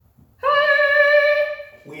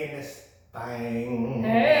in this thing.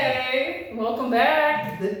 Hey, welcome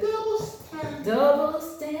back. The double standard. Double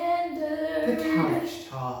standard. The couch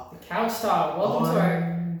talk. The couch talk. Welcome to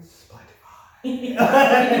our Spotify. we do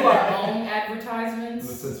our own advertisements.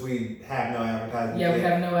 Since we have no advertising. Yeah, we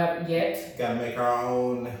have no ad yet. Gotta make our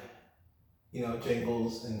own,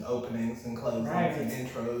 jingles and openings and closings and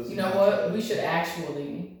intros. You know what? We should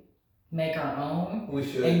actually make our own. We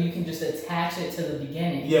should. And you can just attach it to the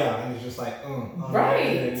beginning. Yeah, and it's just like,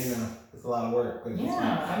 right. And then, it's a lot of work. But yeah,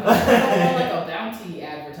 I mean, it's more like a bounty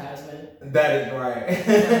advertisement. That is right.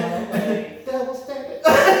 Like, double standard.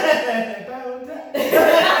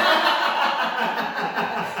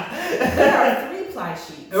 There are 3 ply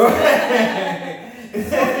sheets.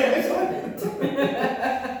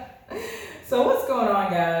 So what's going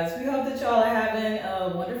on, guys? We hope that y'all are having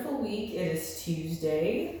a wonderful week. It is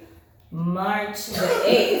Tuesday, March the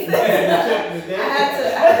 8th. I had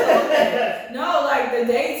to no, like the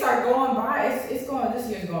dates are going by. It's going. This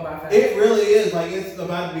year's going by fast. It really is. Like it's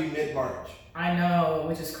about to be mid-March. I know,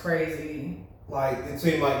 which is crazy. Like it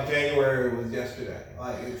seemed like January was yesterday.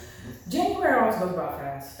 Like January always goes by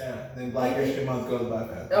fast. Yeah. Then Black History Month goes by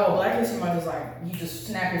fast. Oh, Black History Month is like you just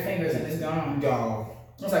snap your fingers and it's gone. Gone.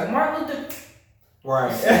 It's like Martin Luther.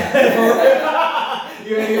 Right.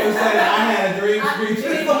 You ain't even said I had a dream speech.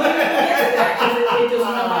 It just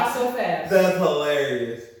went by so fast. That's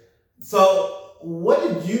hilarious. So,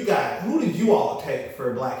 who did you all take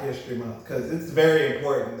for Black History Month? Because it's very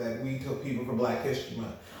important that we took people for Black History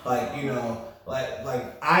Month. Like,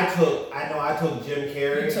 I took Jim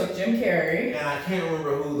Carrey. You took Jim Carrey. And I can't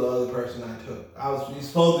remember who the other person I took. You're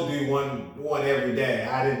supposed to do one every day.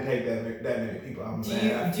 I didn't take that many people.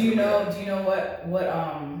 Do you know what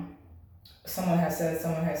someone has said?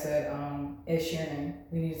 Someone has said Ed Sheeran.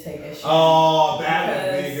 We need to take Ed Sheeran. Oh, that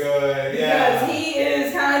would be good. Yeah. Because he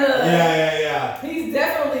is kind of. Yeah. He's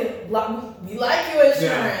definitely we like you, Ed Sheeran.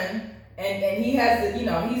 Yeah. And he has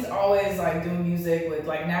he's always like doing music with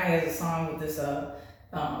like now he has a song with this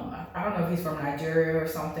I don't know if he's from Nigeria or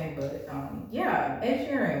something, but Ed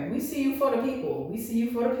Sheeran, we see you for the people. We see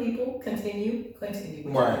you for the people. Continue with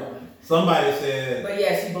right. Your doing. Somebody said. But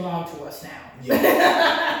yes, you belong to us now.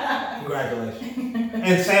 Yeah. Congratulations.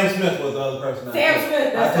 And Sam Smith was the other person. Sam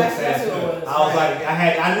Smith. That's who it was. I was like,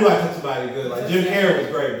 I knew I took somebody good. Like Jim Carrey was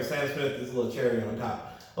great, but Sam Smith is a little cherry on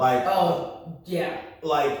top. Like. Oh yeah.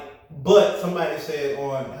 But somebody said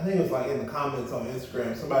I think it was like in the comments on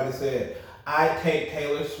Instagram, somebody said, I take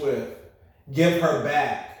Taylor Swift, give her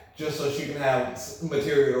back just so she can have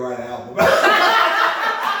material to write an album. I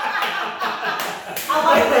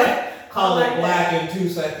like that. Call it Black in 2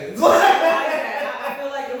 seconds. I like that. I feel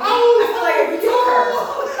like if we took her,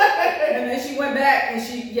 and then she went back and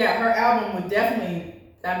her album would definitely.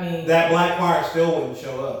 That Black Choir still wouldn't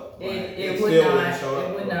show up. It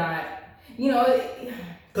would not.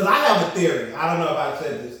 Because I have a theory. I don't know if I've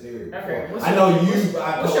said this theory before. Okay, I've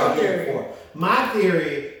told you before. My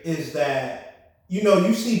theory is that,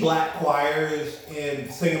 you see black choirs and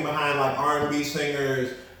singing behind like R&B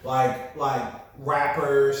singers, like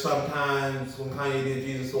rappers sometimes when Kanye did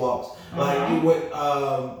Jesus Walks. Like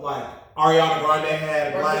Ariana Grande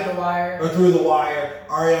had Through the Wire.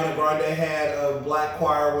 Ariana Grande had a black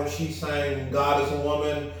choir when she sang God Is a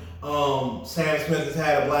Woman. Sam Smith has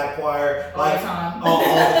had a black choir all the time. All the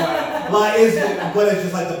time. But it's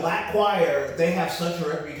just like the black choir. They have such a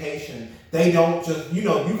reputation. They don't just you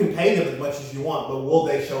can pay them as much as you want, but will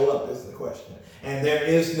they show up is the question. And there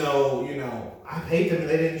is no I paid them and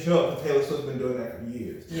they didn't show up because Taylor Swift's been doing that for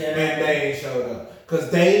years. Yeah. And they ain't showed up because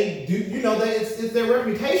they do. It's their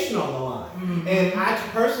reputation on the line. Mm-hmm. And I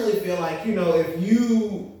personally feel like if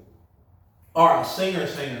you are a singer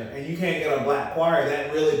and you can't get a black choir,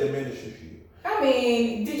 that really diminishes you. I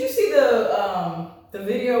mean, did you see the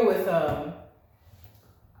video with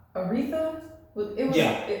Aretha? It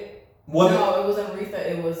wasn't Aretha.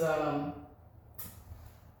 It was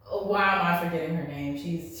why am I forgetting her name?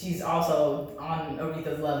 She's also on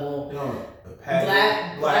Aretha's level.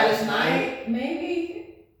 Gladys Knight,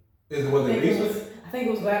 maybe. Was it Aretha? I think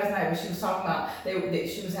it was Gladys Knight, but she was talking about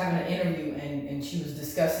she was having an interview and she was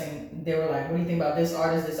discussing. They were like, "What do you think about this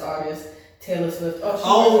artist, Taylor Swift?" Yeah.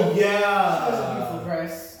 She was a beautiful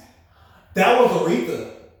dress. That was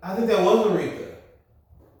Aretha. I think that was Aretha.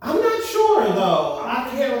 I'm not sure though. I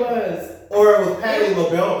think it was. Or it was Patti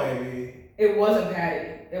LaBelle, maybe. It wasn't Patti.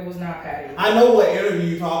 It was not Patti. I know what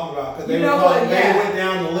interview you're talking about because they went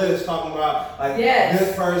down the list talking about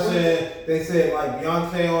this person. They said like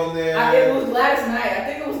Beyonce on there. It was Gladys Knight. I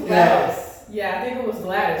think it was Gladys. Yeah, I think it was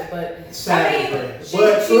Gladys. But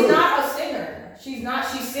she's not a singer. She's not.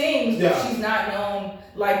 She sings, but she's not known.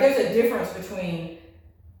 Like there's a difference between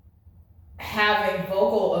having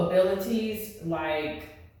vocal abilities like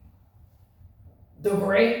the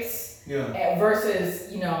greats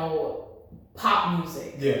versus, pop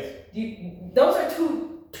music. Yes. Those are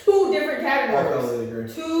two different categories. I totally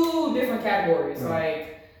agree. Two different categories. Yeah.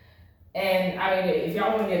 And I mean, if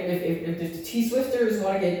y'all want to get, if the T Swifters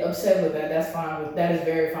want to get upset with that, that's fine. That is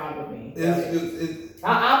very fine with me.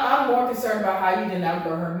 I'm more concerned about how you didn't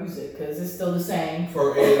outgrow her music because it's still the same. It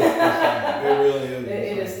really is.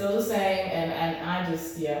 It is still the same, and I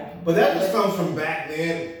just But that just comes from back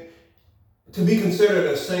then. To be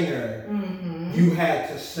considered a singer, you had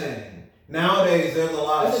to sing. Nowadays, there's a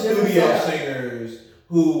lot of studio singers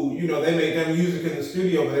who, they make their music in the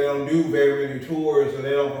studio, but they don't do very many tours or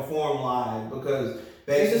they don't perform live because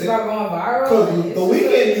they just start going viral. Because The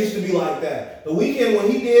Weeknd used to be like that. The Weeknd, when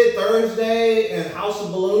he did Thursday and House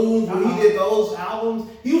of Balloons, when he did those albums,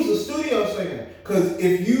 he was a studio singer. Because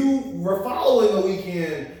if you were following The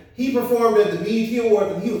Weeknd, he performed at the BET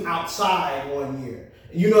Awards and he was outside one year.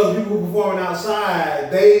 The people who performing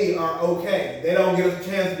outside, they are okay. They don't get a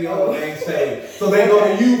chance to be on the main stage. So they go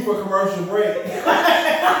to you for commercial break.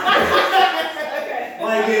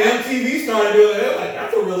 Like MTV started doing it, like,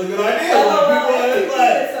 that's a really good idea.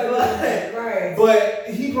 Right. But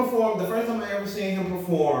he performed, the first time I ever seen him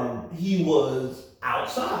perform, he was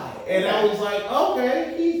outside. And I was like,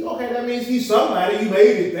 okay, that means he's somebody, you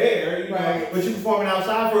made it there, right. But you performing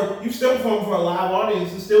outside you still performing for a live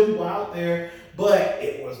audience, there's still people out there. But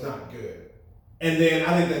it was not good. And then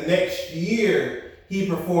I think the next year he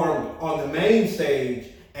performed on the main stage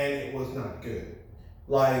and it was not good.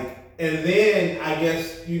 And then I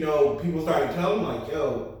guess, people started telling him like,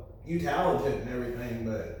 yo, you talented and everything,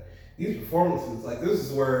 but these performances, this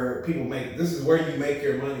is where you make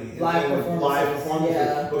your money. Live performances.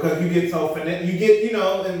 Yeah. Because you get so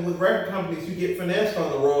and with record companies, you get finessed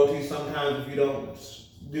on the royalties sometimes if you don't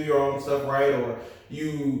do your own stuff right or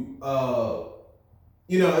you,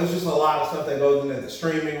 it's just a lot of stuff that goes into the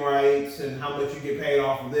streaming rights and how much you get paid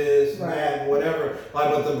off of this and that and whatever.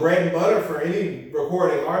 But the bread and butter for any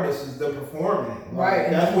recording artist is them performing. Right.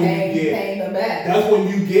 That's when you get paying them back. That's when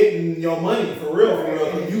you getting your money for real.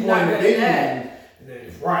 Because you want to get that.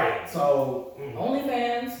 Right. So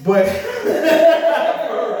OnlyFans. But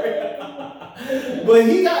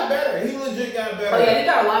he got better. He legit got better. Oh yeah, he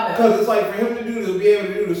got a lot better. Because it's for him to be able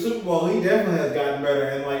to do the Super Bowl, he definitely has gotten better.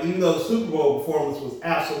 And even though the Super Bowl performance was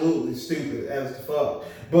absolutely stupid as the fuck,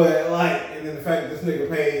 but and then the fact that this nigga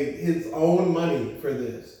paid his own money for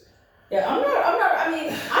this. Yeah, I'm not. I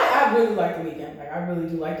mean, I really like The Weeknd. I really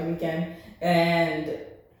do like The Weeknd, and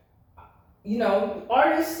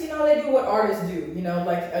artists, they do what artists do.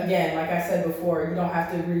 Again, like I said before, you don't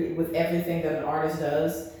have to agree with everything that an artist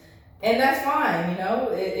does. And that's fine,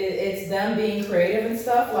 it's them being creative and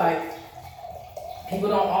stuff.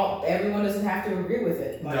 Everyone doesn't have to agree with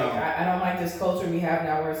it. No. I don't like this culture we have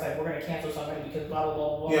now where it's we're going to cancel somebody because blah, blah,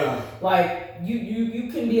 blah, blah. Yeah. You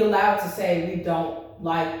can be allowed to say we don't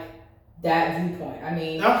like that viewpoint. I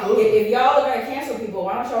mean, absolutely. If y'all are going to cancel people,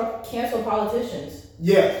 why don't y'all cancel politicians?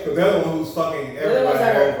 Yes, because they're the ones who's fucking everybody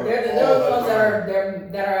over. They're the ones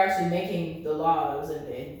that are actually making the laws, and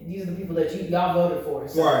these are the people that y'all voted for.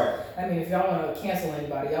 So, right. I mean, if y'all want to cancel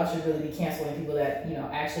anybody, y'all should really be canceling people that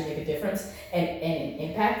actually make a difference and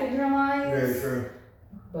impact in your lives. Very true.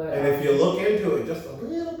 But and if you look into it just a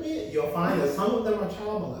little bit, you'll find that some of them are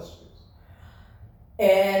child molesters.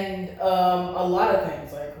 And a lot of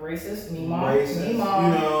things like racist, me mom. It's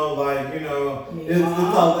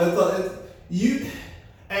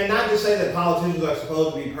and not to say that politicians are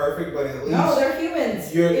supposed to be perfect, but at least no, they're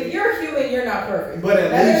humans. If you're human, you're not perfect. But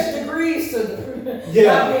there's degrees to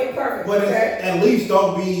not being perfect. But at least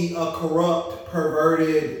don't be a corrupt,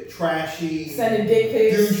 perverted, trashy, sending dick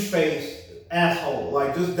pics, douche face asshole.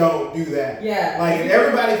 Just don't do that. Yeah. If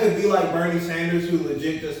everybody could be like Bernie Sanders, who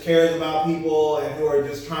legit just cares about people and who are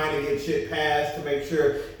just trying to get shit passed to make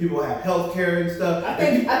sure people have health care and stuff. I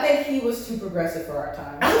think he was too progressive for our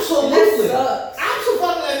time. Absolutely. That sucks.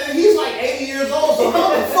 Absolutely. He's 80 years old, so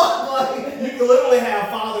how the fuck, you can literally have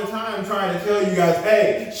Father Time trying to tell you guys,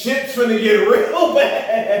 hey, shit's finna get real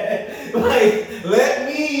bad. Let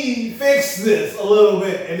me fix this a little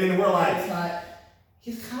bit. And then we're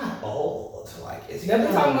he's kind of old. They'll be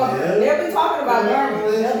talking about Bernie. They'll be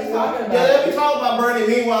talking about Bernie.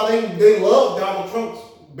 Meanwhile, they love Donald Trump's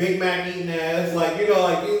Big Mac eating ass. I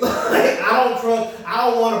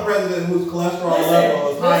don't want a president whose cholesterol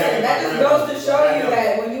level is higher. That just goes to show you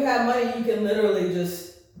that when you have money, you can literally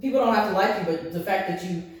people don't have to like you, but the fact that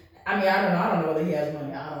I don't know whether he has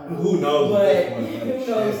money. I don't know. Who knows? But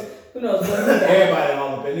who knows what he has. Everybody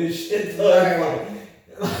all up in this shit.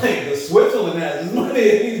 The Switzerland has his money.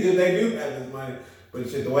 They do have his But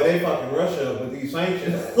shit, the way they fucking Russia with these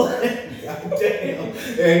sanctions, like, goddamn,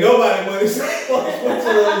 ain't nobody money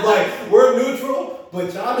Switzerland. Like, we're neutral,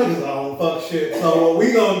 but y'all niggas on fuck shit. So what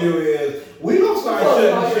we gonna do is, we gonna start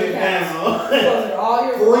shutting shit down. Closing all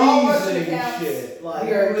your freezing shit. Like,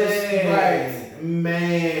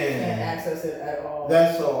 man. Can't access it at all.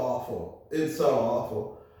 That's so awful. It's so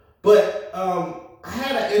awful. But I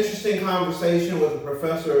had an interesting conversation with a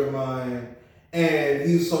professor of mine, and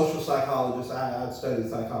he's a social psychologist. I studied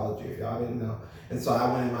psychology, if y'all didn't know. And so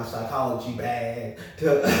I went in my psychology bag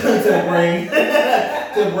to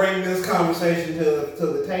bring this conversation to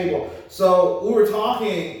the table. So we were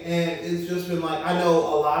talking, and it's just been like, I know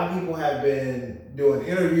a lot of people have been doing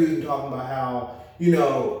interviews and talking about how, you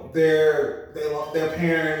know, their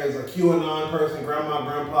parent is a QAnon person, grandma,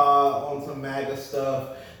 grandpa on some MAGA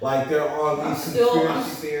stuff. Like, they're on these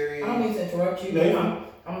conspiracy theories. I don't mean to interrupt you, but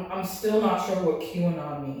I'm still not sure what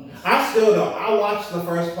QAnon means. I still don't. I watched the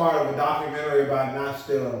first part of a documentary about it, and I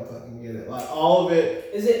still don't fucking get it. Like, all of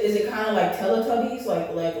it. Is it kind of like Teletubbies?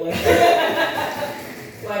 Like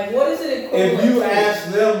like what is it equivalent If you to?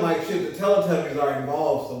 ask them, like, shit, the Teletubbies are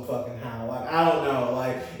involved some fucking how. Like, I don't know.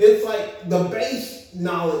 Like, it's like the base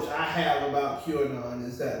knowledge I have about QAnon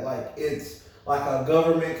is that, like, it's like a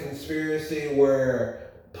government conspiracy where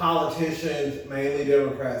politicians, mainly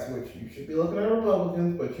Democrats, which you should be looking at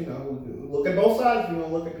Republicans, but you know, look at both sides, you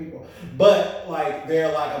don't look at people. But like,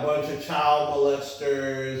 they're like a bunch of child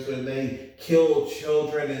molesters, and they kill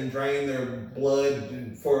children and drain their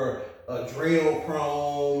blood for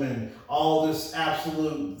adrenochrome and all this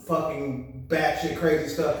absolute fucking batshit crazy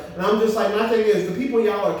stuff. And I'm just like, my thing is, the people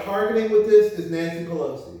y'all are targeting with this is Nancy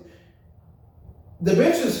Pelosi. The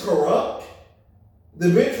bitch is corrupt. The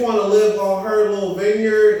bitch want to live on her little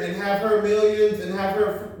vineyard and have her millions and have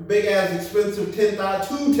her big ass expensive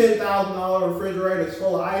 $10,000 refrigerators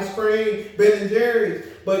full of ice cream, Ben and Jerry's.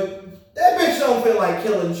 But that bitch don't feel like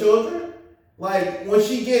killing children. Like, when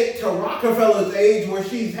she get to Rockefeller's age, where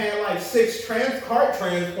she's had like 6 heart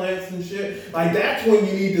transplants and shit, like, that's when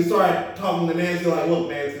you need to start talking to Nancy. Like, look,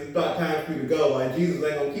 Nancy, it's about time for you to go. Like, Jesus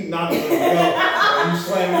ain't gonna keep knocking on you to go. And you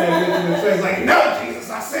slamming that bitch in the face like, no, Jesus,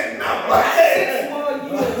 I said no.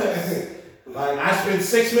 Like, I spent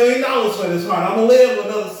 $6 million for this heart. I'm gonna live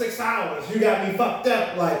another 6 hours. You got me fucked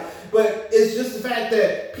up. Like, but it's just the fact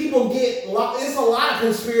that people get it's a lot of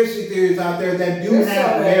conspiracy theories out there that do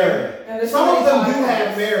have merit. Some of them do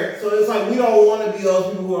have merit. So it's like, we don't want to be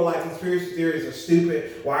those people who are like, conspiracy theories are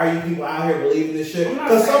stupid. Why are you people out here believing this shit?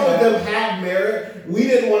 Because some of them have merit. We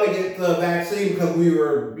didn't want to get the vaccine because we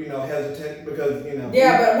were, you know, hesitant because, you know.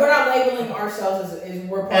 Yeah, but we're not labeling ourselves as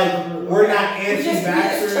we're part of the group. We're not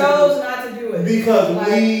anti-vaxxers. We just chose not to do it. Because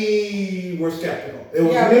we were skeptical. It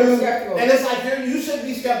was new. We were skeptical. And it's like, you shouldn't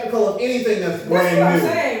be skeptical of anything that's brand new. That's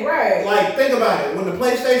what I'm saying, right. Like, think about it. When the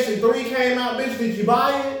PlayStation 3 came out, bitch, did you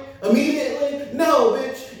buy it immediately? No,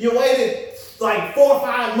 bitch. You waited like 4 or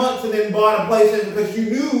 5 months and then bought a PlayStation because you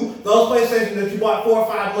knew those PlayStations that you bought 4 or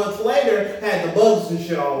 5 months later had the bugs and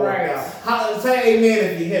shit all worked out. Say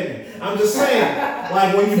amen if you hear me. I'm just saying.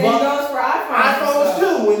 Like, when you bought goes for iPhones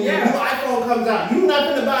too. When your new iPhone comes out, you not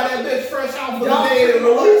gonna buy that bitch fresh out for the day it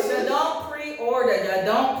releases. Don't pre-order.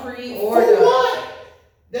 For what?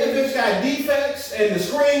 That bitch got defects and the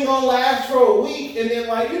screen gonna last for a week, and then,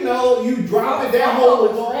 like, you know, you drop it that whole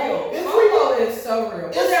wall. It's real. It's so real.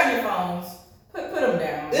 Put down your phones. Put them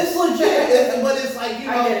down. It's legit, but it's like, you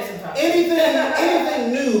know,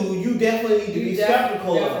 anything new, you definitely need to be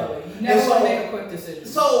skeptical of. You never want to make a quick decision.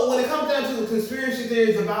 So when it comes down to the conspiracy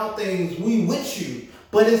theories about things, we with you.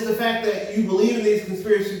 But it's the fact that you believe in these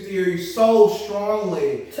conspiracy theories so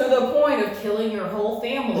strongly. To the point of killing your whole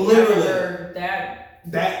family. Literally. After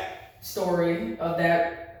that story of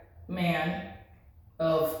that man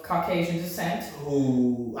of Caucasian descent.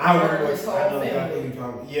 Who, I know his whole family. Exactly what you're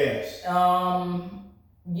talking about. Yes.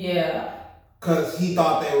 Yeah. Because he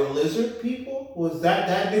thought they were lizard people? Was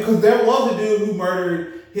that? Because there was a dude who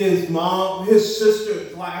murdered his mom, his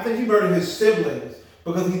sister. Like, I think he murdered his siblings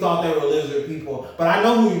because he thought they were lizard people. But I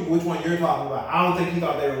know which one you're talking about. I don't think he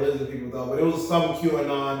thought they were lizard people, though. But it was some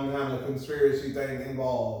QAnon kind of conspiracy thing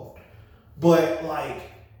involved. But, like,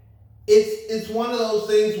 it's one of those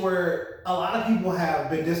things where a lot of people have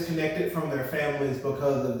been disconnected from their families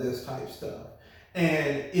because of this type stuff.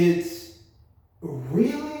 And it's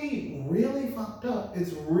really, really fucked up.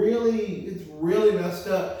 It's really messed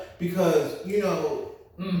up because, you know.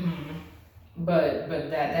 Mm-hmm. But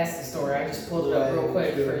that's the story. I just pulled it up real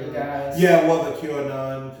quick for you guys. Yeah, well, the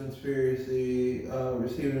QAnon conspiracy,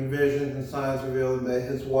 receiving visions and signs revealing that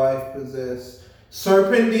his wife possessed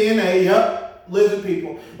serpent DNA. Yup. lizard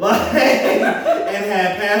people, like, and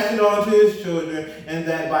had passed it on to his children, and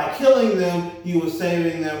that by killing them, he was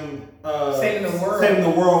saving them, saving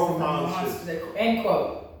the world from monsters. End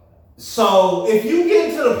quote. So if you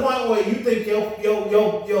get to the point where you think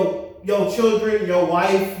your children, your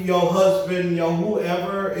wife, your husband, your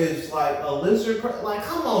whoever is like a lizard, like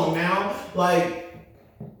come on now, like.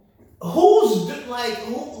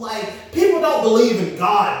 People don't believe in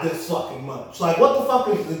God this fucking much. Like, what the fuck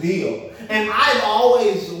is the deal? And I've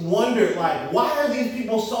always wondered, like, why are these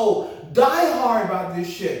people so diehard about this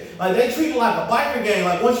shit? Like, they treat it like a biker gang.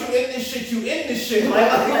 Like, once you in this shit, you in this shit. You can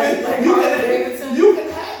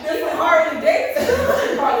have different Harley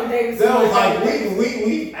Davidson. Harley Davidson. That was like,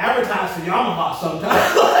 we advertise for Yamaha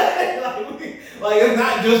sometimes. like, it's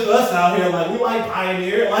not just us out here. Like, we like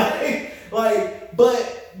Pioneer.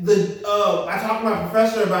 But I talked to my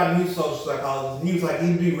professor about it. He's a social psychologist, and he was like,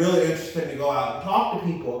 he'd be really interested to go out and talk to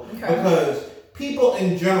people because people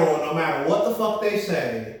in general, no matter what the fuck they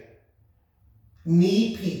say,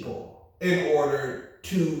 need people in order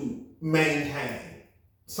to maintain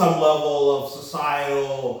some level of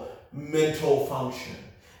societal mental function.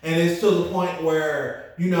 And it's to the point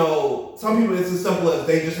where, some people, it's as simple as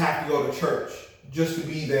they just have to go to church just to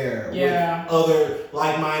be there with other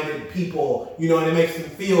like-minded people, and it makes them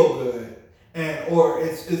feel good. Or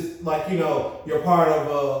it's like, you're part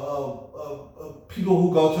of people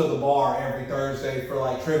who go to the bar every Thursday for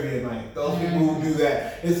like trivia night. Those people who do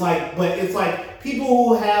that. It's like people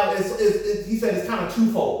who have, he said it's kind of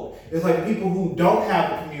twofold. It's like the people who don't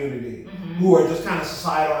have a community, who are just kind of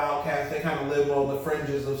societal outcasts. They kind of live on the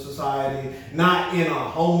fringes of society, not in a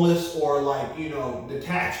homeless or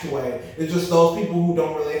detached way. It's just those people who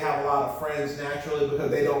don't really have a lot of friends naturally because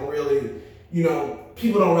they don't really,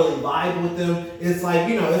 people don't really vibe with them. It's like,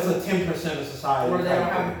 it's a 10% of society. Or they don't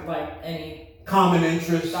have any common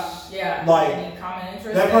interests. Any common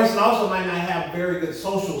interests. That person also might not have very good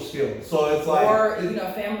social skills. So it's like,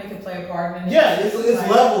 family can play a part in it. Yeah, it's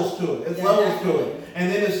levels to it. It's levels to it. And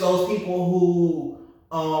then it's those people who,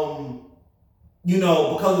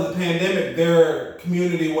 because of the pandemic, their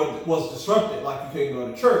community was disrupted. Like, you couldn't go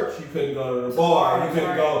to church, you couldn't go to the bar, you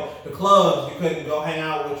couldn't go to clubs, you couldn't go hang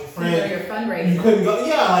out with your friends. You fundraising. You couldn't go,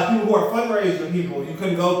 like people who are fundraising people. You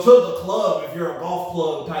couldn't go to the club if you're a golf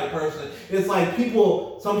club type person. It's like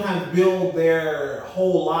people sometimes build their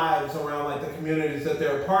whole lives around like the communities that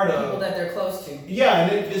they're a part of. People that they're close to. Yeah,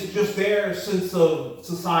 and it's just their sense of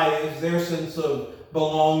society, it's their sense of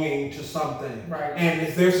belonging to something. Right. And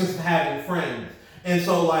it's their sense of having friends. And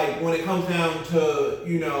so like when it comes down to,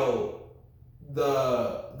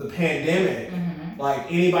 the pandemic, like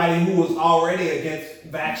anybody who was already against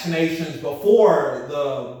vaccinations before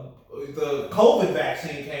the COVID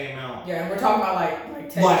vaccine came out. Yeah, and we're talking about like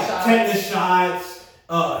tetanus shots.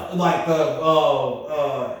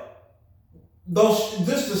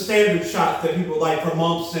 Just the standard shots that people like for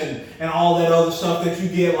mumps and all that other stuff that you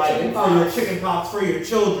get like for your chicken pox for your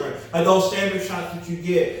children, like those standard shots that you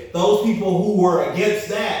get. Those people who were against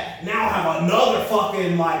that now have another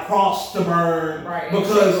fucking like cross to burn, right?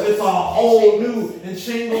 Because it's a whole new and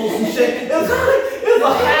shingles and shit. It's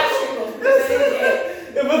like half shingles because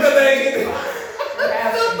they get what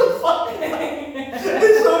the fuck. As soon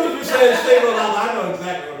as you said shingles, I know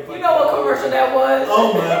exactly what the fuck. You know what commercial that was?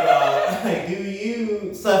 Oh my god. Like, do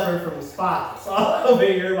you suffer from spots all over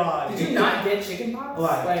your body? Did you not get chicken pox?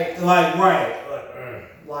 But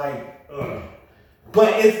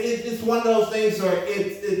it's one of those things where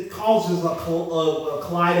it causes a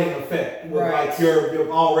colliding effect with like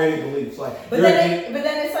your already beliefs. Like, but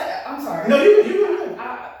then it's like, I'm sorry. No, you.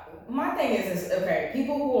 My thing is okay.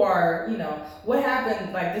 People who are, what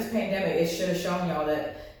happened? Like this pandemic, it should have shown y'all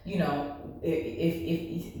that,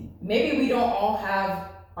 if maybe we don't all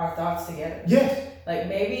have our thoughts together. Yes. Like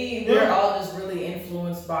maybe we're all just really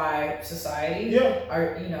influenced by society. Yeah.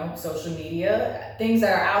 Or social media, things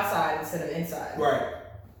that are outside instead of inside. Right.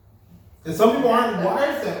 And some people aren't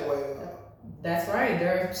wired that way. That's right.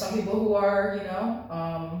 There are some people who are,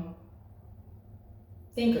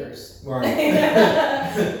 thinkers. Right.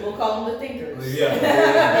 We'll call them the thinkers. Yeah,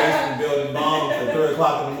 they're basically building bombs at 3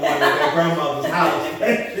 o'clock in the morning at their grandmother's house.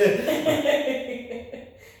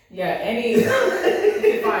 Yeah, you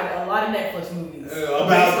can find a lot of Netflix movies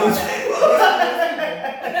about this.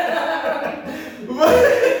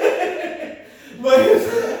 But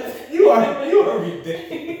you are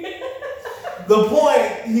ridiculous. The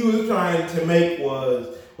point he was trying to make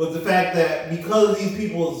was the fact that because of these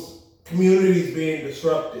people's communities being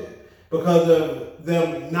disrupted, because of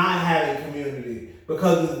them not having community,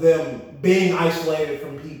 because of them being isolated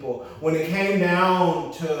from people, when it came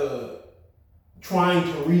down to trying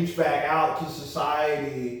to reach back out to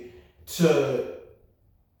society to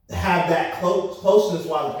have that closeness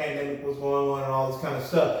while the pandemic was going on and all this kind of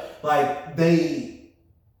stuff. Like, they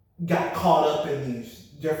got caught up in these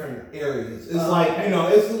different areas. It's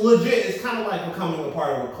it's legit. It's kind of like becoming a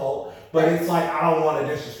part of a cult, but it's like, I don't want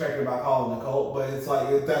to disrespect it by calling it a cult, but it's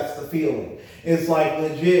like, that's the feeling. It's like,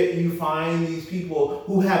 legit, you find these people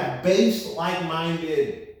who have base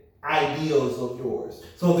like-minded ideals of yours.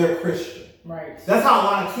 So they're Christian. Right. That's how a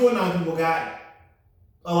lot of QAnon people got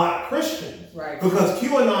a lot of Christians. Right. Because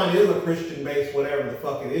QAnon is a Christian base, whatever the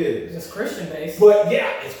fuck it is. It's Christian based. But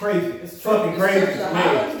yeah, it's crazy. It's fucking crazy to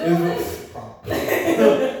me.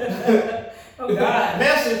 Oh God.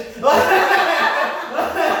 Message.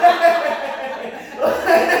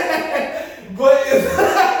 But it's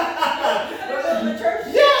the church.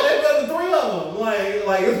 yeah, they've got the three of them.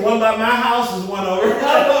 Like it's one by my house, is one over.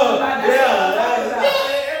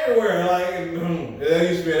 Everywhere. Like that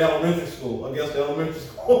used to be an elementary school. I guess the elementary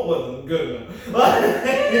school wasn't good enough.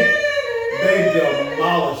 They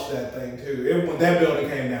demolished that thing too. That building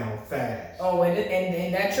came down fast. Oh,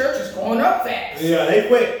 and that church is going up fast. Yeah, they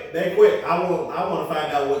quit. I want to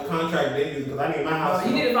find out what contract they use because I need my house.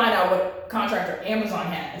 You need to find out what contractor Amazon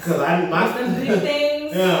has. Because I need them big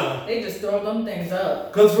things. Yeah. They just throw them things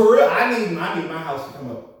up. Because for real, I need my house to come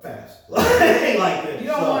up fast. Like this. You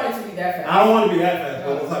don't want it to be that fast. I don't want to be that fast,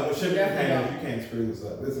 but No, it's like with shipping containers, you you can't screw this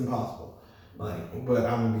up. It's impossible. Like, but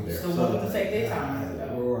I'm gonna be there. Still willing to take their time.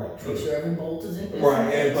 Right. True. Make sure every bolt is in place.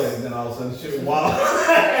 Right, and place. And then all of a sudden, shit, wow.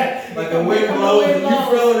 Like a wind blows and you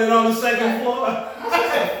feeling it on the second floor.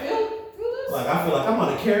 Feel this? Like, I feel like I'm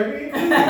on a Caribbean